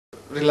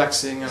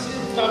relaxing. And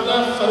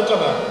Tabla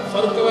Farukkabad.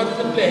 Farukkabad is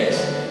a place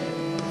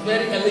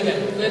very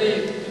elegant,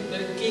 the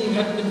king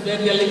had been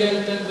very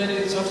elegant and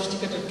very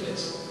sophisticated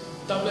place.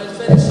 Tabla is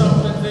very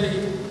soft and very,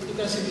 you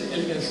can see the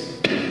elegance.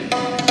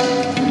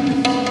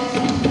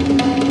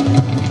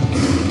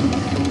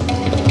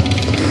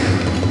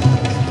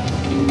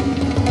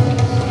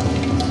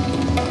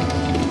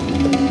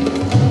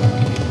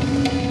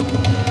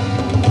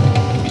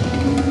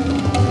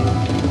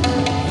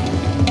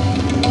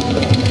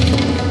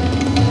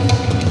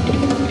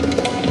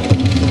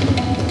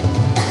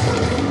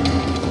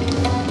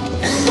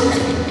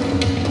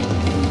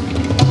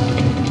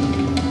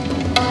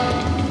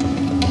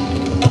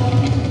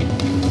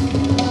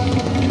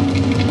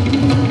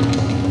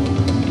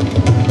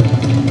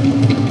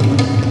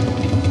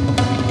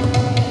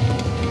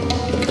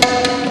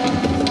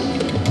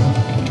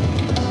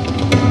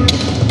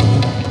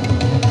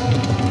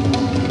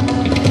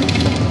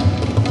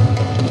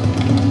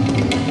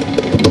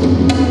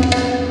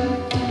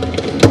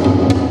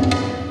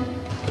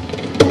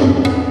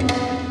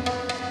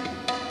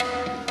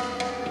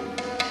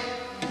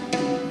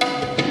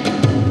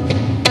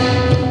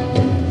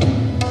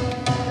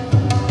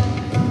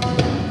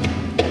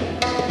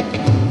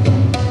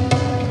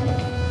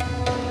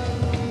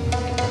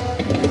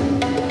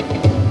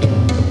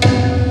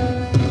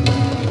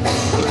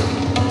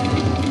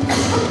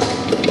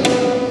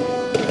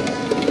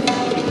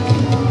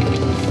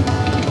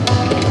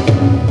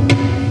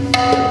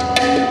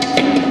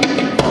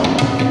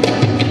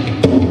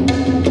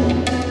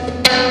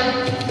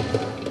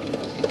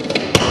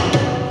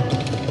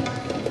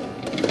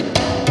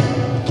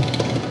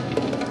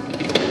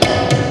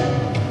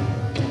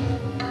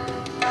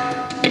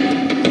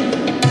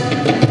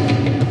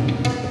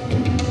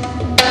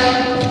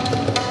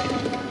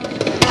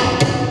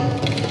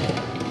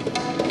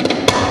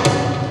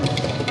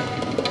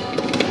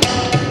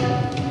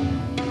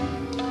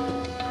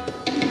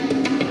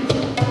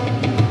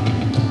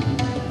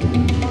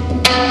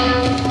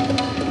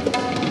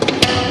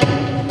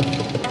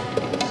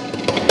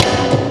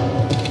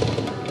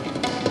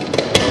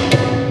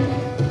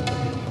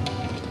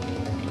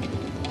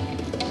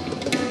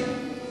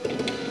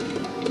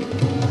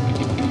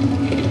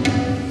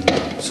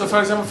 So, for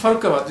example,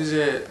 Farukkabad is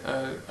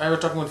I was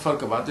talking about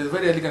Farukkabad, is a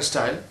very elegant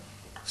style,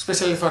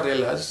 especially for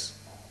relas,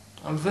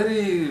 and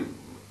very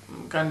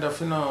kind of,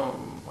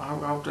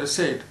 how to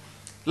say it,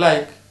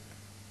 like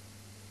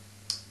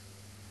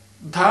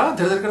dha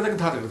dhar dhar kardak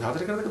dha dhar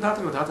dhar kardak dha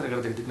dhar dhar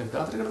kardak dikne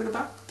dha dhar kardak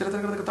dha dhar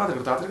dhar kardak dha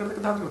dhar dhar kardak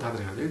dha dhar dhar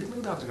kardak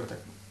dikne dha dhar kardak.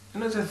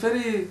 It's a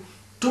very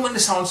too many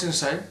sounds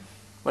inside,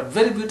 but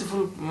very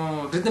beautiful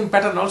rhythm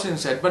pattern also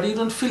inside. But you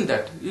don't feel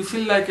that. You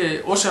feel like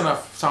a ocean of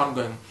sound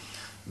going.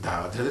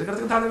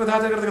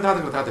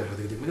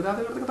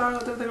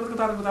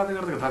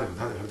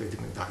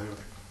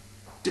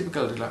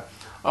 Typical rila.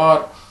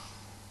 Or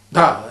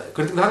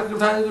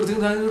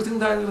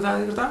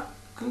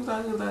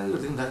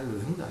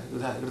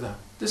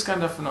this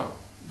kind of,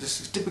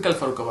 this is typical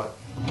Farukkabad.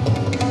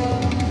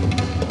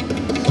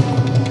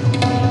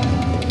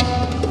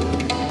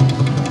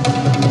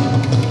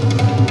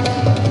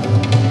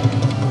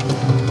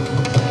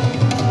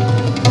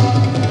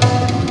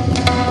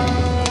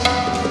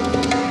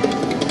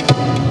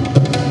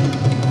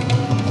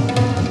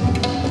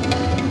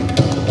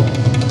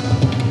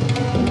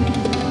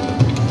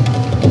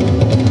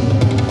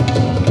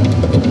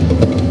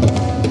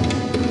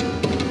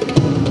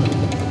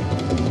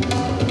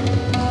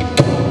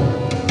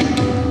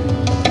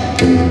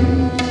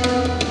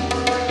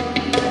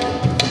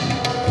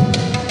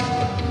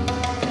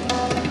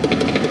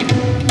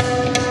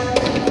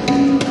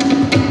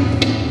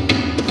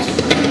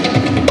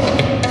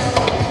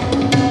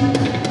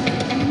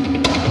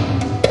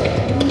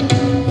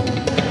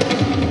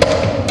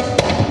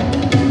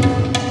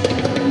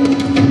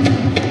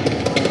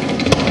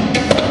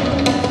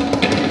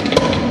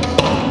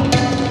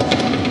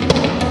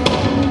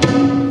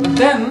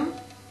 Then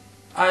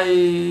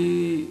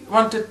I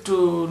wanted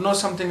to know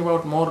something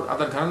about more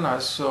other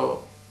Gharanas,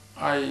 so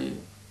I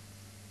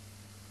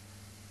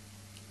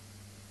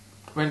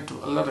went to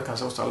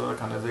Allarakha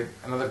Khan,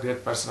 another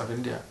great person of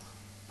India,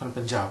 from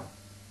Punjab.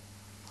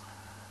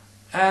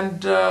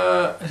 And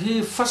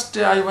first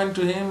day I went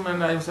to him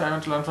and I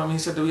went to learn from him. He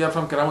said, "We are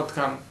from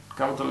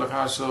Karamatullah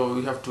Khan, so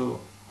you have to,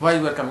 why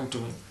you are coming to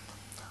me?"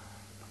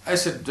 I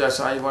said,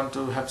 "Yes, I want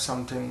to have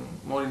something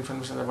more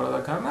information about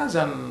other Gharanas."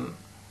 And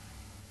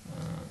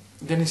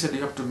then he said,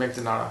 "You have to make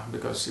the Nara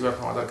because you are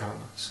from other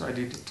Gharana." So I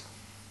did it.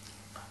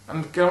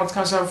 And Karamatullah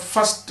Khan Sahib,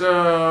 first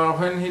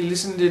when he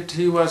listened it,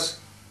 he was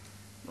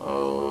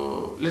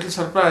little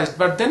surprised,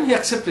 but then he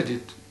accepted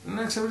it. And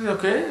accepted it,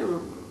 okay.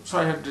 So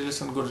I had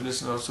good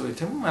relation also with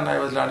him, and I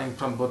was learning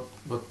from both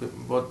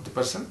the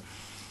person.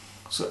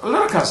 So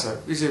Allarakha Khan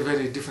Sahib is a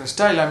very different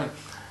style. I mean,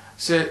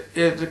 say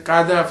a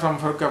Kada from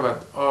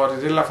Farukkabad or a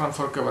Rilla from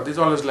Farukkabad is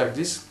always like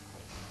this,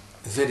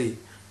 very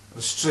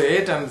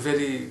straight and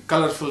very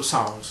colorful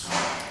sounds.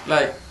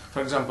 Like,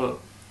 for example,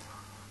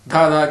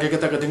 Dha dha ke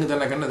ta ding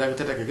dana kana dha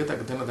ta ke ta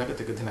dana dha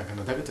ke dina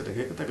kana dha ta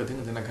ke ta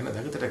ding dana kana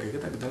dha ta ke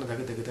ta dana dha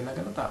ke dina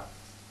kana ta.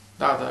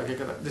 Dha dha ke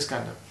ta, this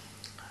kind of.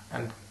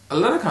 And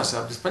Allarakha Khan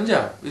Sahib, this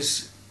Punjab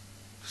is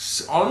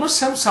almost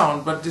same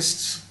sound, but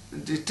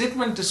the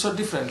treatment is so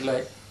different.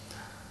 Like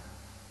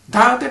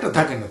dha te ta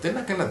dha kana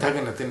kana dha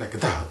kana ke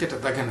dha te ta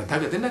dha kana dha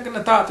kana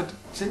kana ta.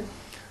 See,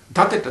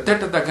 dha te ta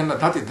dha kana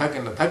dha te dha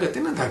kana dha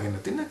kana dha kana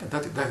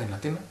dha kana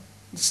tina.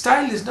 The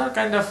style is not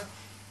kind of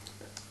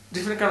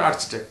different kind of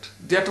architect.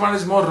 That one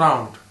is more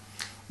round.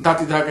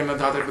 Dhati dhagana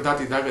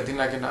dhati dhaga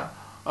dina gana,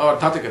 or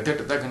dhati ka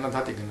dhati dhagana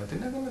dhati gana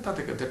dina gana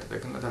dhati ka dhati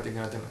dhagana dhati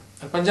gana dina.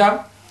 And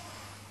Punjab,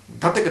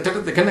 dhati ka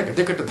dhati gana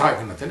dhati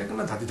dhagana dina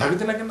gana dhati dhaga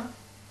dina gana.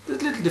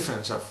 There's little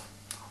difference of.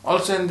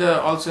 Also in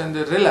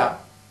the Rela,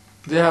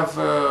 they have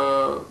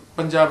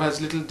Punjab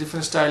has little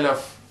different style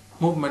of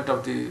movement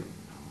of the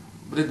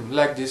rhythm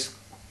like this.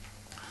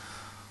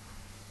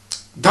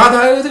 This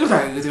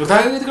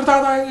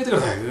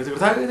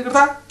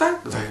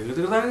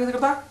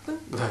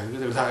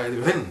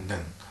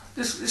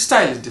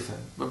style is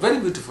different, but very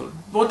beautiful.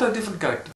 Both are different characters.